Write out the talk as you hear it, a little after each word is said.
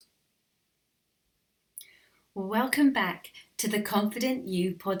Welcome back to the Confident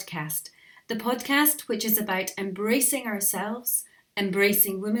You podcast, the podcast which is about embracing ourselves,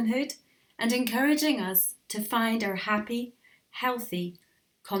 embracing womanhood, and encouraging us to find our happy, healthy,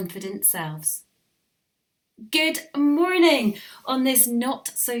 confident selves. Good morning on this not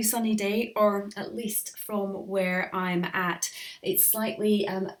so sunny day, or at least from where I'm at. It's slightly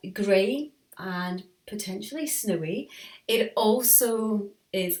grey and potentially snowy. It also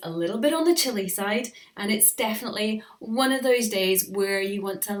is a little bit on the chilly side, and it's definitely one of those days where you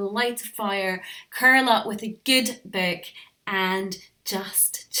want to light a fire, curl up with a good book, and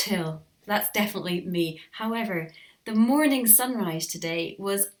just chill. That's definitely me. However, the morning sunrise today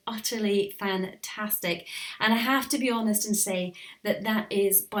was utterly fantastic, and I have to be honest and say that that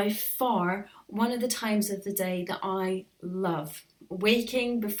is by far one of the times of the day that I love.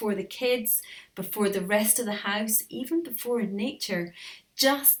 Waking before the kids, before the rest of the house, even before nature,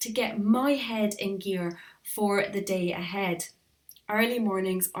 just to get my head in gear for the day ahead. Early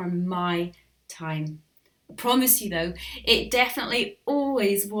mornings are my time. I promise you though, it definitely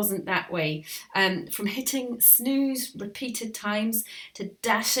always wasn't that way. From hitting snooze repeated times to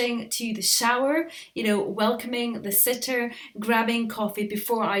dashing to the shower, welcoming the sitter, grabbing coffee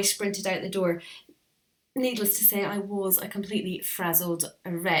before I sprinted out the door. Needless to say, I was a completely frazzled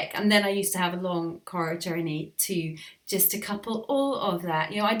wreck. And then I used to have a long car journey too, just to couple all of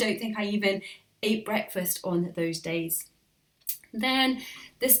that. I don't think I even ate breakfast on those days. Then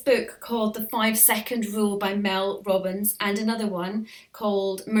this book called The 5-Second Rule by Mel Robbins and another one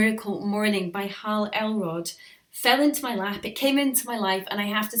called Miracle Morning by Hal Elrod fell into my lap. It came into my life, and I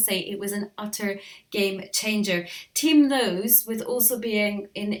have to say it was an utter game changer. Team those with also being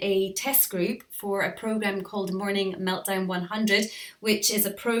in a test group for a program called Morning Meltdown 100, which is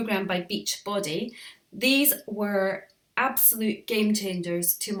a program by Beachbody. These were absolute game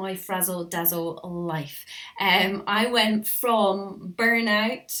changers to my frazzle dazzle life. I went from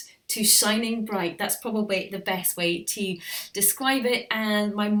burnout to shining bright. That's probably the best way to describe it.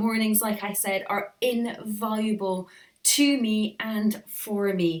 And my mornings, like I said, are invaluable to me and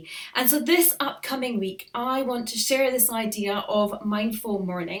for me. And so this upcoming week, I want to share this idea of mindful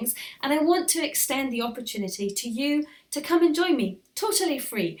mornings, and I want to extend the opportunity to you to come and join me, totally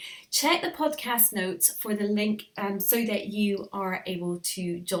free. Check the podcast notes for the link so that you are able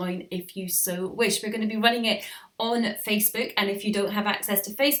to join if you so wish. We're going to be running it on Facebook, and if you don't have access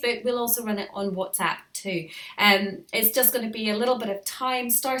to Facebook, we'll also run it on WhatsApp too. It's just going to be a little bit of time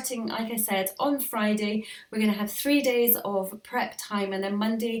starting, like I said, on Friday. We're going to have 3 days of prep time, and then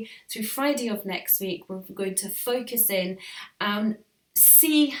Monday through Friday of next week, we're going to focus in and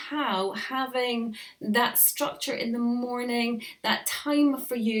see how having that structure in the morning, that time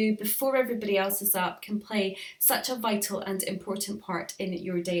for you before everybody else is up, can play such a vital and important part in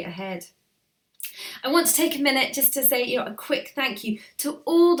your day ahead. I want to take a minute just to say, a quick thank you to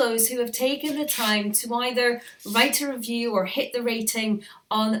all those who have taken the time to either write a review or hit the rating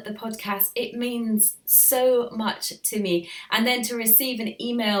on the podcast. It means so much to me. And then to receive an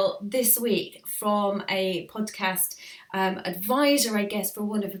email this week from a podcast advisor, I guess, for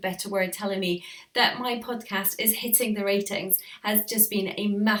want of a better word, telling me that my podcast is hitting the ratings has just been a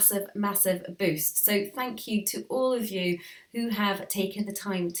massive, massive boost. So thank you to all of you who have taken the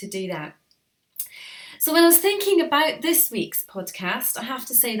time to do that. So when I was thinking about this week's podcast, I have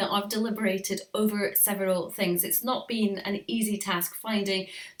to say that I've deliberated over several things. It's not been an easy task finding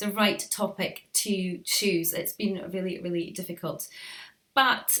the right topic to choose. It's been really, really difficult.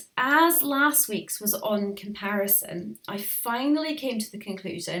 But as last week's was on comparison, I finally came to the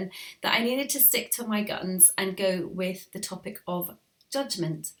conclusion that I needed to stick to my guns and go with the topic of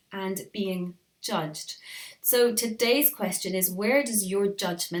judgment and being judged. So today's question is, where does your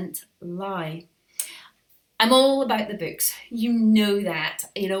judgment lie? I'm all about the books. You know that.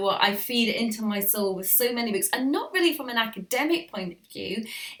 You know what? I feed into my soul with so many books, and not really from an academic point of view.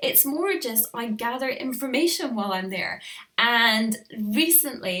 It's more just I gather information while I'm there. And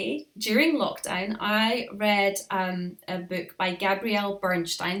recently, during lockdown, I read a book by Gabrielle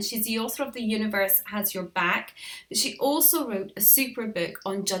Bernstein. She's the author of The Universe Has Your Back, but she also wrote a super book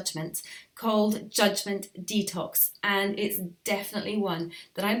on judgment called Judgment Detox, and it's definitely one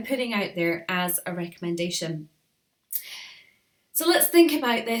that I'm putting out there as a recommendation. So let's think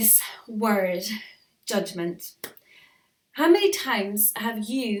about this word, judgment. How many times have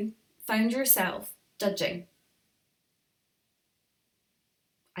you found yourself judging?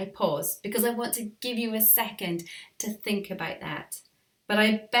 I pause because I want to give you a second to think about that. But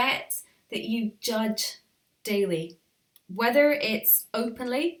I bet that you judge daily. Whether it's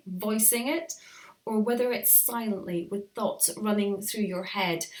openly voicing it or whether it's silently with thoughts running through your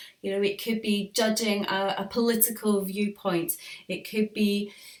head. It could be judging a political viewpoint. It could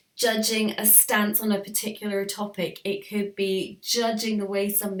be judging a stance on a particular topic. It could be judging the way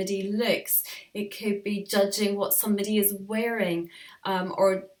somebody looks. It could be judging what somebody is wearing,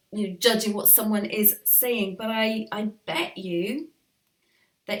 or judging what someone is saying. But I bet you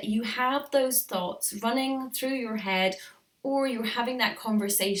that you have those thoughts running through your head, or you're having that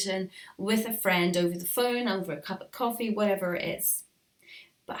conversation with a friend over the phone, over a cup of coffee, whatever it is.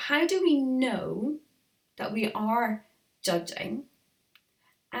 But how do we know that we are judging?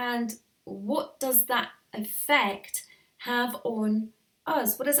 And what does that effect have on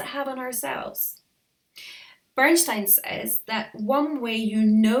us? What does it have on ourselves? Bernstein says that one way you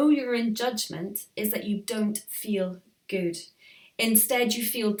know you're in judgment is that you don't feel good. Instead, you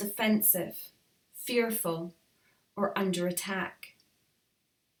feel defensive, fearful, or under attack.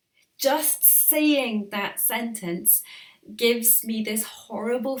 Just saying that sentence gives me this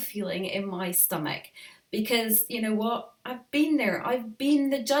horrible feeling in my stomach, because you know what? I've been there. I've been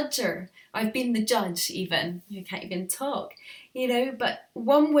the judger. I've been the judge even. You can't even talk, but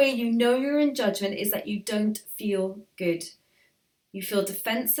one way you know you're in judgment is that you don't feel good. You feel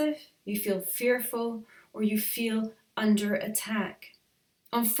defensive, you feel fearful, or you feel under attack.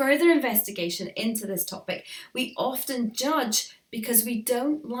 On further investigation into this topic, we often judge because we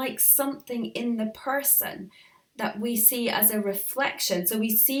don't like something in the person that we see as a reflection. So we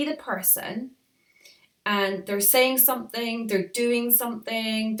see the person and they're saying something, they're doing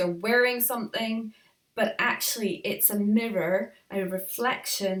something, they're wearing something, but actually it's a mirror, a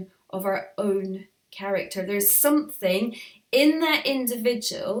reflection of our own character. There's something in that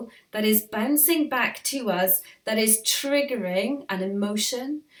individual that is bouncing back to us, that is triggering an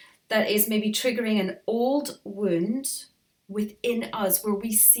emotion, that is maybe triggering an old wound within us where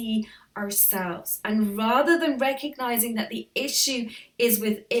we see ourselves. And rather than recognizing that the issue is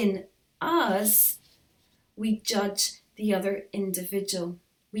within us, we judge the other individual.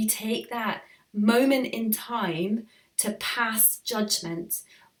 We take that moment in time to pass judgment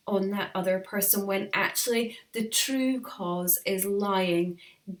on that other person, when actually the true cause is lying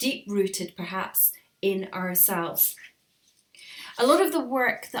deep rooted perhaps in ourselves. A lot of the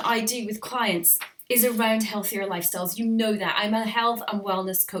work that I do with clients is around healthier lifestyles. You know that. I'm a health and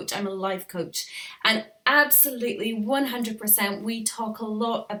wellness coach. I'm a life coach. And absolutely 100% we talk a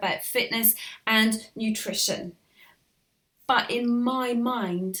lot about fitness and nutrition. But in my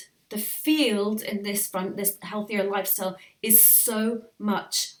mind, the field in this front, this healthier lifestyle, is so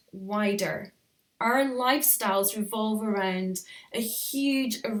much wider. Our lifestyles revolve around a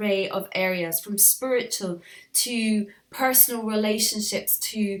huge array of areas, from spiritual to personal relationships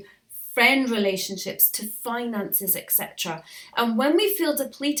to friend relationships to finances, etc. And when we feel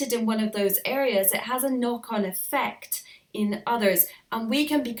depleted in one of those areas, it has a knock-on effect in others, and we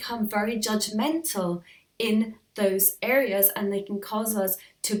can become very judgmental in those areas, and they can cause us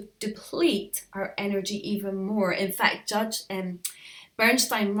to deplete our energy even more. In fact,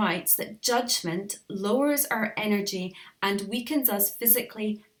 Bernstein writes that judgment lowers our energy and weakens us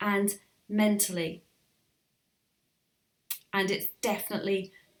physically and mentally. And it's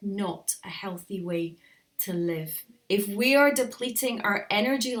definitely not a healthy way to live. If we are depleting our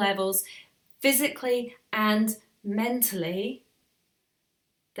energy levels physically and mentally,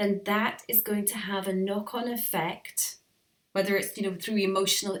 then that is going to have a knock-on effect, whether it's through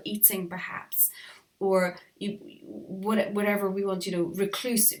emotional eating perhaps, or whatever we want,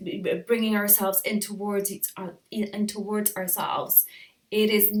 recluse, bringing ourselves in towards ourselves. It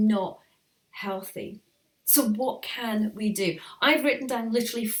is not healthy. So what can we do? I've written down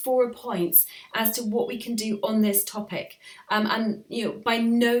literally 4 points as to what we can do on this topic. And by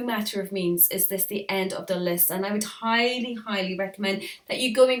no matter of means is this the end of the list. And I would highly, highly recommend that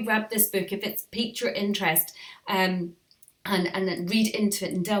you go and grab this book if it's piqued your interest, and then read into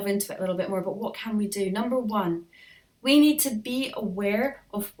it and delve into it a little bit more. But what can we do? Number 1, we need to be aware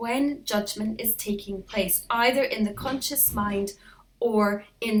of when judgment is taking place, either in the conscious mind or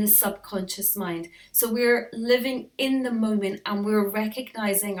in the subconscious mind. So we're living in the moment and we're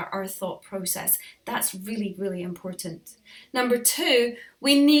recognizing our thought process. That's really, really important. Number 2,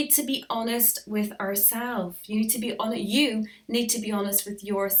 we need to be honest with ourselves. You need to be honest with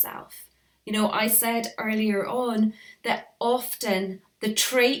yourself. I said earlier on that often the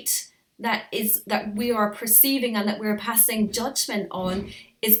trait that we are perceiving and that we're passing judgment on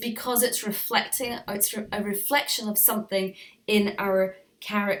is because it's a reflection of something in our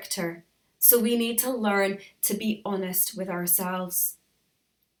character. So we need to learn to be honest with ourselves.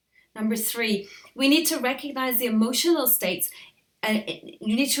 Number 3, we need to recognize the emotional states And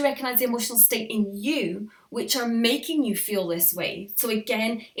you need to recognize the emotional state in you which are making you feel this way. So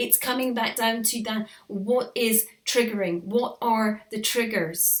again, it's coming back down to that. What is triggering? What are the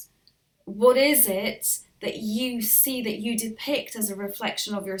triggers? What is it that you see, that you depict as a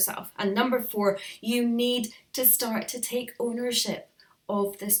reflection of yourself? And number 4, you need to start to take ownership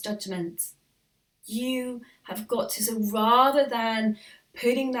of this judgment. You have got to, so rather than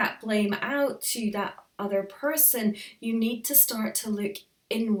putting that blame out to that other person, you need to start to look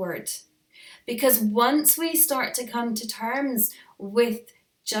inward. Because once we start to come to terms with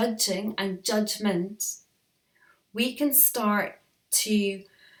judging and judgment, we can start to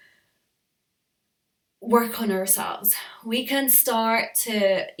work on ourselves. We can start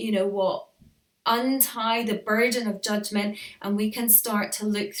to, untie the burden of judgment, and we can start to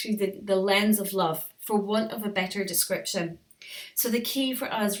look through the lens of love, for want of a better description. So the key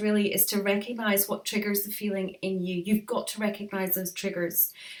for us really is to recognize what triggers the feeling in you. You've got to recognize those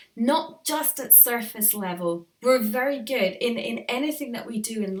triggers, not just at surface level. We're very good in anything that we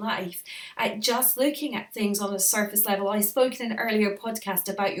do in life at just looking at things on a surface level. I spoke in an earlier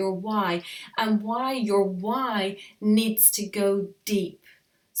podcast about your why, and why your why needs to go deep.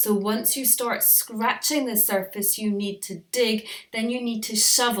 So once you start scratching the surface, you need to dig, then you need to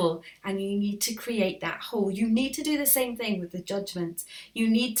shovel, and you need to create that hole. You need to do the same thing with the judgment. You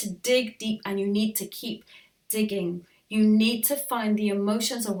need to dig deep, and you need to keep digging. You need to find the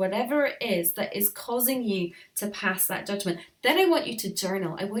emotions or whatever it is that is causing you to pass that judgment. Then I want you to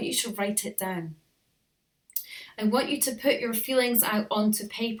journal. I want you to write it down. I want you to put your feelings out onto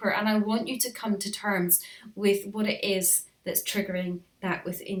paper, and I want you to come to terms with what it is that's triggering that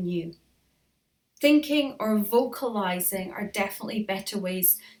within you. Thinking or vocalizing are definitely better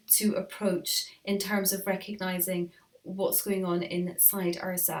ways to approach in terms of recognizing what's going on inside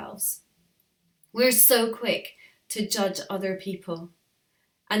ourselves. We're so quick to judge other people,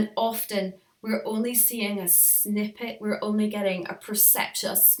 and often we're only seeing a snippet, we're only getting a perception,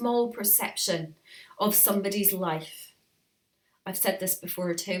 a small perception of somebody's life. I've said this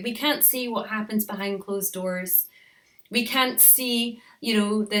before too. We can't see what happens behind closed doors. We can't see,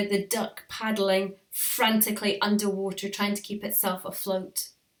 the duck paddling frantically underwater, trying to keep itself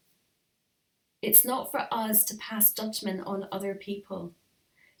afloat. It's not for us to pass judgment on other people,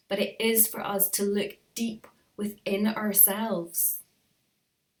 but it is for us to look deep within ourselves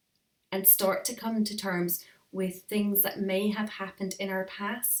and start to come to terms with things that may have happened in our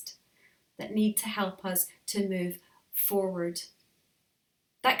past that need to help us to move forward.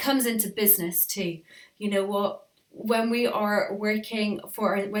 That comes into business too. You know what? When you're working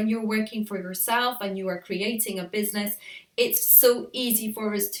for yourself and you are creating a business, it's so easy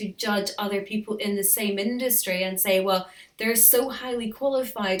for us to judge other people in the same industry and say, well, they're so highly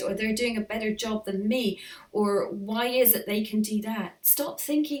qualified, or they're doing a better job than me, or why is it they can do that? Stop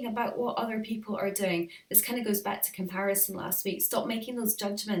thinking about what other people are doing. This kind of goes back to comparison last week. Stop making those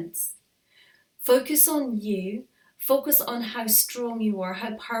judgments. Focus on you. Focus on how strong you are,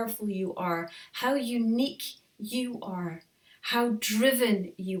 how powerful you are, how unique you are, how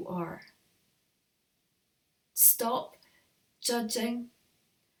driven you are. Stop judging.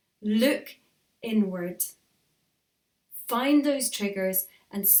 Look inward. Find those triggers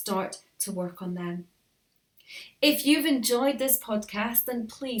and start to work on them. If you've enjoyed this podcast, then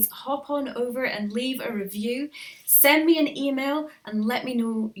please hop on over and leave a review. Send me an email and let me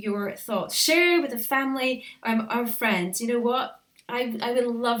know your thoughts. Share with a family or friends. You know what? I would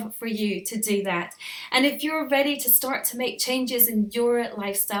love for you to do that. And if you're ready to start to make changes in your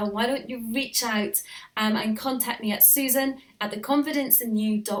lifestyle, why don't you reach out and contact me at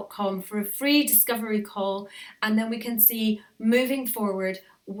susan@theconfidenceinyou.com for a free discovery call, and then we can see moving forward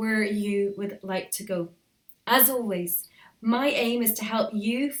where you would like to go. As always, my aim is to help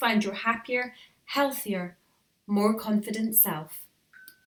you find your happier, healthier, more confident self.